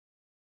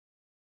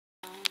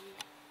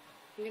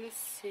I'm gonna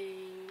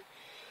sing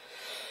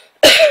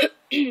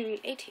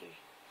 18.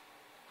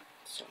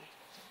 So,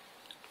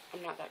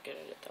 I'm not that good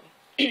at it though.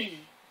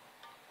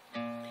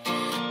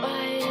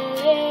 White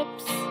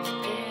lips,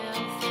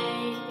 pale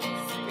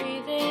face,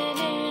 breathing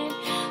in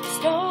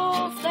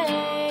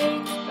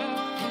snowflakes,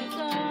 burnt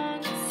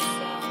lungs,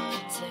 sour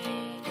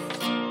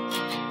taste.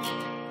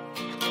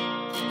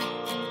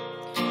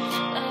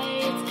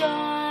 Lights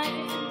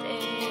gone,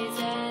 days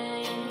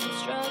end,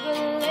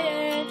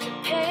 struggling to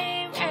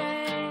pay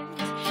rent,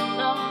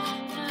 long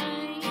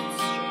nights,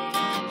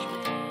 strange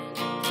men.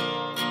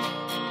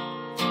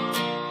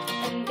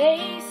 And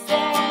they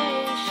say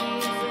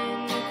she's in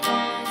the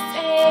class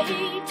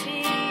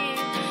 18,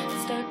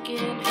 stuck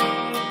in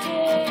her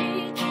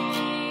daydream.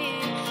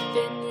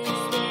 Been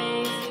this way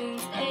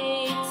since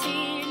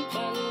 18,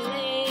 but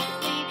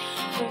lately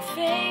her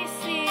face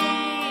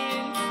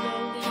seems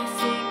slowly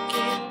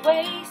sinking,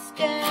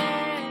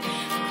 wasted,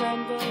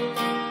 crumbling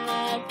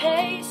like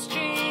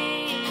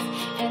pastries.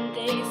 And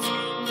they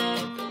scream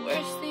that the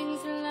worst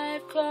things in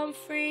life come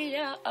free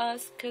to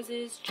us, 'cause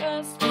it's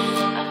just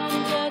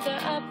under the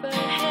upper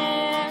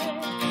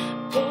hand.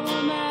 Go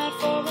mad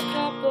for a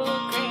couple